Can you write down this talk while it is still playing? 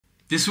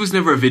This was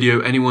never a video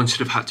anyone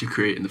should have had to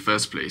create in the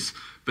first place,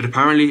 but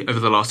apparently over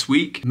the last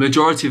week, the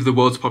majority of the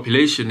world's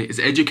population is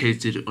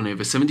educated on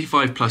over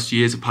 75 plus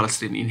years of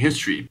Palestinian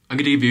history. I'm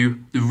going to give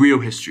you the real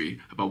history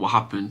about what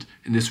happened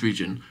in this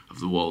region of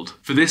the world.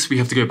 For this, we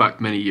have to go back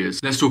many years.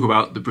 Let's talk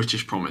about the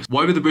British promise.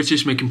 Why were the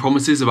British making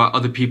promises about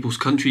other people's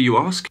country, you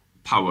ask?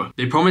 Power.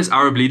 They promised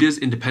Arab leaders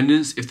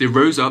independence if they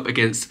rose up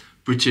against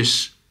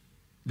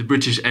the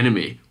British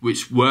enemy,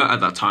 which were at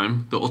that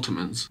time the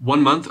Ottomans.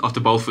 1 month after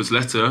Balfour's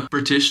letter,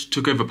 British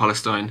took over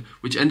Palestine,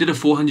 which ended a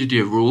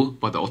 400-year rule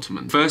by the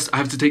Ottomans. First, I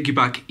have to take you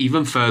back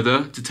even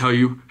further to tell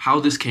you how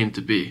this came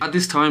to be. At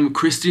this time,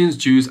 Christians,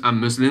 Jews and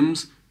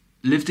Muslims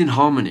lived in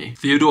harmony.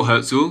 Theodor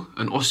Herzl,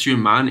 an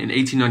Austrian man in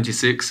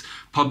 1896,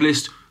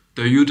 published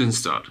Der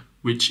Judenstaat,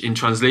 which in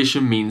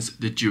translation means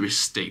the Jewish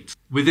state.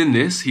 Within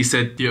this, he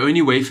said the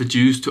only way for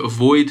Jews to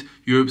avoid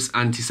Europe's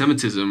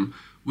anti-Semitism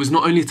was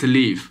not only to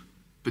leave,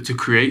 but to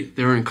create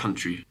their own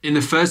country. In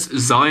the first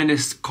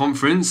Zionist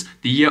conference,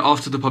 the year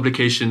after the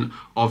publication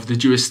of the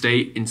Jewish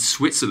state in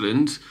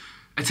Switzerland,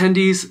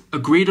 attendees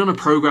agreed on a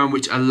program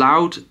which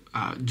allowed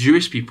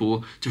Jewish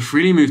people to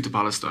freely move to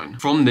Palestine.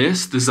 From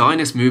this, the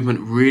Zionist movement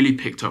really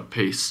picked up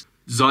pace.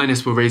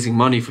 Zionists were raising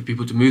money for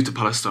people to move to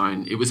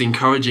Palestine. It was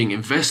encouraging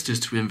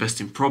investors to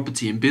invest in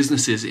property and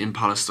businesses in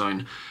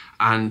Palestine.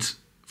 And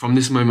from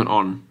this moment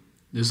on,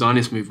 the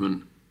Zionist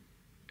movement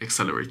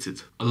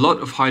accelerated. A lot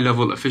of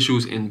high-level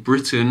officials in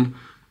Britain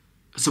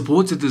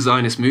supported the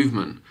Zionist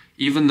movement,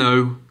 even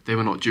though they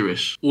were not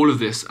Jewish. All of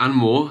this and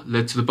more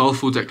led to the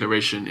Balfour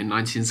Declaration in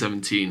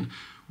 1917,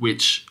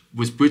 which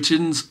was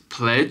Britain's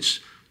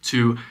pledge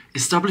to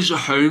establish a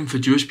home for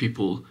Jewish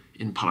people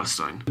in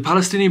Palestine. The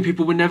Palestinian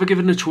people were never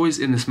given a choice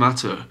in this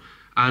matter,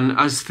 and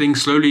as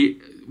things slowly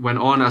went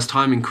on, as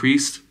time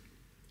increased,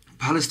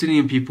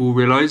 Palestinian people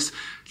realized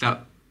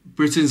that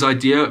Britain's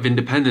idea of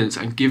independence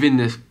and giving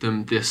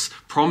them this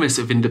promise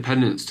of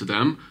independence to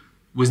them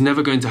was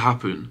never going to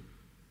happen.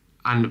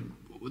 And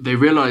they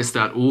realized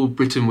that all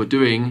Britain were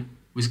doing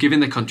was giving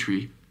their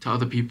country to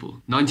other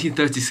people.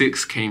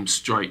 1936 came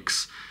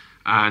strikes,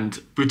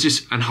 and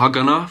British and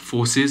Haganah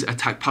forces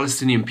attacked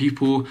Palestinian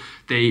people.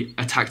 They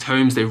attacked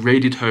homes, they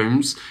raided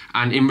homes,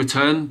 and in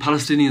return,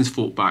 Palestinians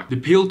fought back. The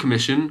Peel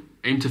Commission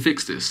aimed to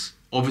fix this.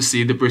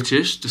 Obviously, the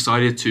British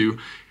decided to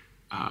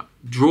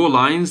draw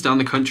lines down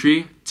the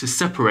country to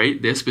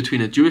separate this between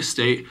a Jewish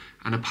state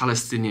and a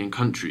Palestinian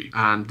country.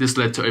 And this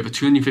led to over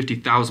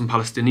 250,000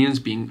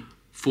 Palestinians being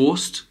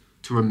forced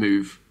to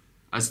remove,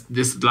 as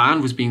this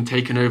land was being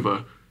taken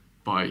over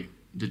by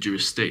the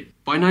Jewish state.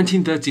 By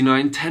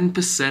 1939,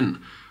 10%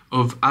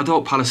 of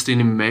adult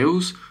Palestinian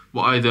males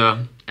were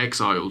either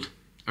exiled,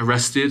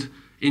 arrested,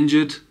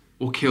 injured,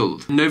 or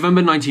killed. In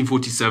November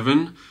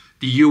 1947,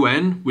 the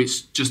UN,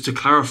 which, just to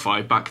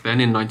clarify, back then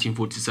in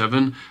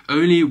 1947,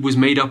 only was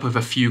made up of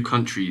a few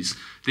countries.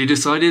 They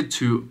decided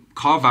to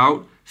carve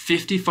out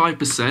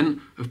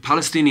 55% of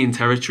Palestinian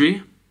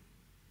territory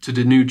to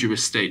the new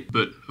Jewish state.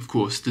 But of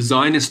course, the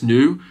Zionists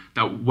knew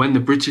that when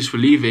the British were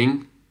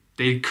leaving,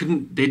 they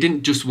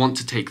didn't just want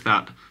to take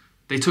that.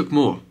 They took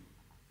more,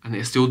 and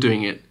they're still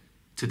doing it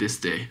to this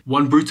day.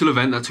 One brutal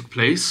event that took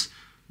place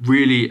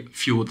really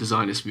fueled the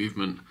Zionist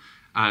movement.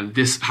 And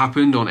this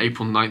happened on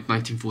April 9th,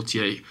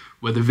 1948,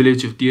 where the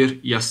village of Deir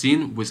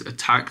Yassin was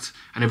attacked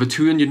and over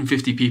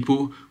 250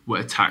 people were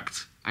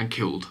attacked and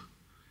killed.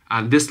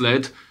 And this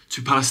led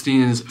to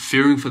Palestinians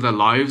fearing for their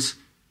lives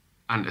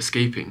and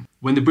escaping.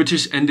 When the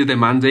British ended their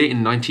mandate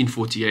in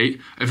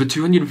 1948, over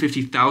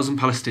 250,000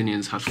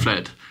 Palestinians had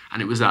fled. And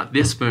it was at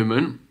this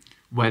moment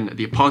when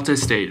the apartheid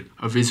state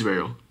of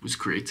Israel was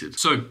created.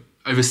 So,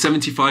 over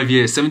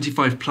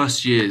 75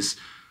 plus years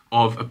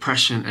of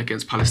oppression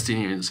against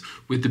Palestinians,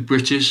 with the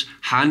British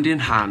hand in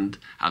hand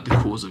at the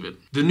cause of it.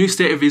 The new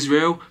state of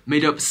Israel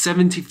made up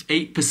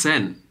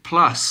 78%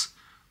 plus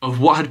of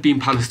what had been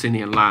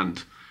Palestinian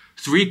land.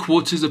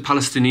 3/4 of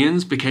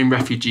Palestinians became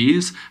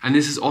refugees, and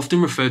this is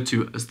often referred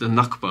to as the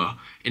Nakba.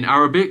 In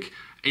Arabic,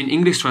 in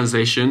English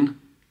translation,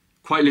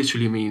 quite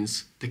literally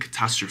means the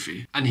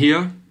catastrophe. And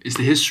here is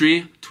the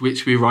history to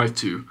which we arrived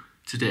to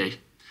today.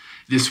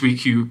 This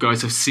week you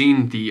guys have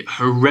seen the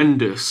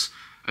horrendous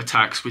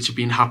attacks which have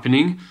been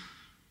happening.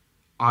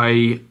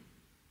 I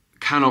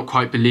cannot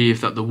quite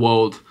believe that the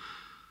world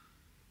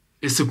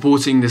is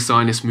supporting the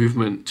Zionist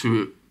movement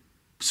to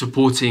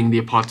supporting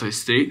the apartheid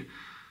state.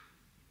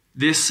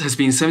 This has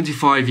been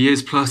 75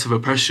 years plus of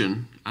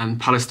oppression, and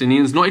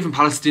Palestinians, not even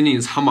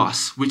Palestinians,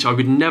 Hamas, which I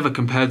would never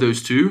compare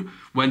those two,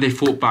 when they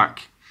fought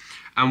back.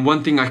 And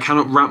one thing I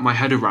cannot wrap my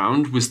head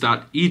around was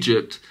that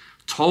Egypt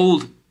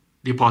told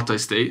the apartheid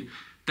state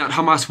that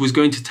Hamas was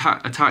going to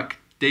attack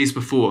days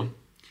before.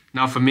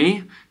 Now for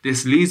me,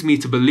 this leads me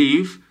to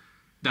believe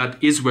that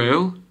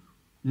Israel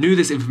knew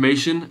this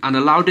information and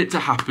allowed it to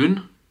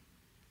happen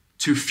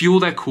to fuel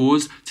their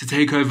cause to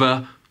take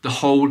over the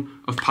whole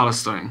of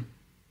Palestine.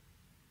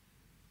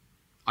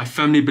 I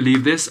firmly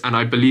believe this, and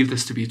I believe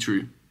this to be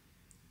true.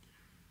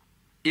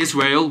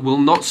 Israel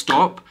will not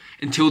stop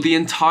until the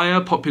entire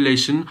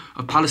population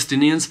of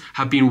Palestinians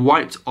have been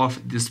wiped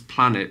off this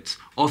planet,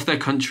 off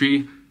their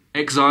country,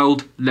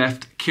 Exiled,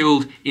 left,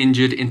 killed,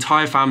 injured,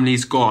 entire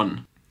families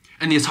gone.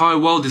 And the entire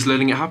world is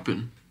letting it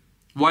happen.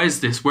 Why is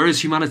this? Where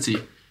is humanity?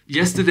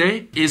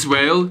 Yesterday,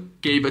 Israel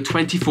gave a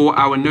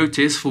 24-hour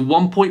notice for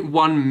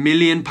 1.1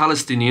 million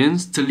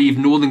Palestinians to leave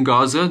northern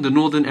Gaza, the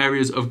northern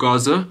areas of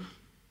Gaza,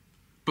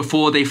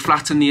 before they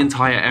flatten the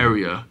entire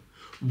area.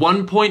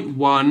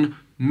 1.1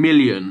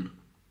 million.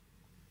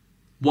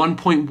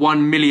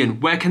 1.1 million.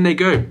 Where can they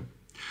go?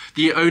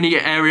 The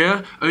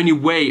only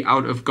way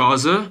out of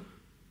Gaza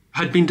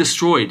had been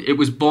destroyed. It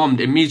was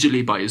bombed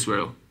immediately by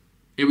Israel.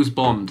 It was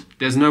bombed.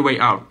 There's no way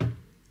out.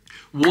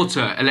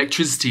 Water,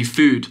 electricity,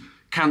 food,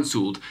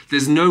 cancelled.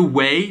 There's no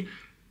way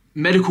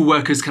medical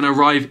workers can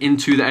arrive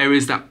into the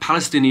areas that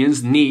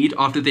Palestinians need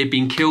after they've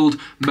been killed,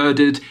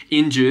 murdered,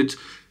 injured,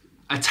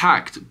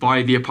 attacked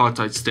by the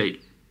apartheid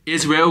state.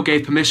 Israel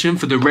gave permission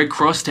for the Red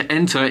Cross to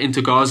enter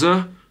into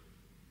Gaza.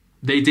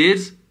 They did.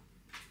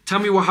 Tell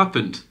me what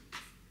happened.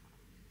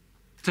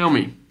 Tell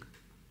me.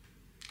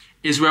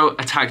 Israel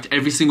attacked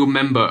every single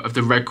member of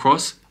the Red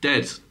Cross,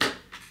 dead,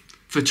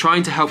 for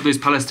trying to help those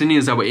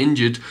Palestinians that were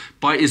injured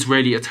by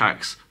Israeli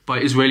attacks, by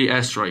Israeli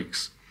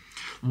airstrikes.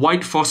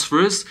 White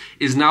phosphorus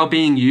is now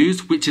being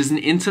used, which is an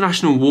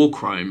international war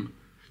crime.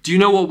 Do you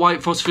know what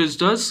white phosphorus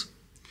does?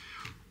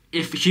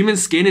 If human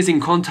skin is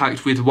in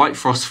contact with white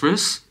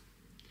phosphorus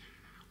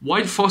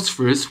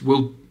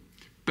will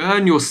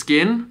burn your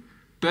skin,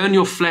 burn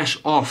your flesh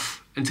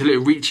off until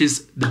it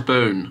reaches the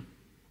bone.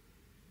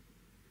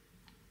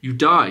 You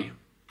die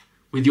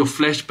with your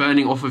flesh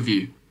burning off of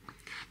you.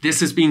 This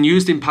has been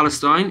used in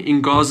Palestine,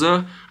 in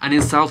Gaza, and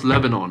in South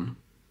Lebanon.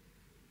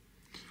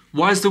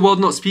 Why is the world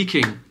not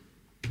speaking?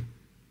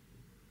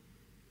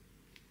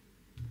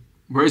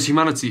 Where is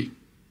humanity?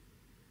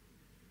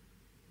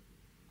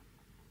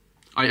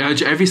 I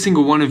urge every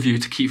single one of you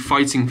to keep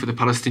fighting for the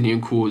Palestinian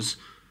cause,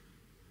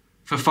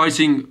 for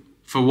fighting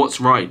for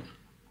what's right.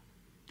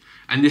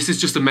 And this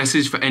is just a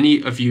message for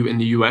any of you in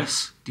the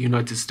US, the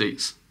United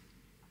States.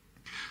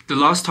 The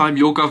last time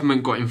your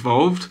government got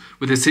involved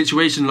with a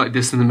situation like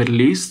this in the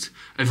Middle East,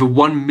 over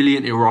 1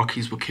 million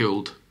Iraqis were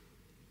killed.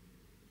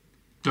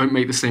 Don't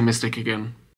make the same mistake again.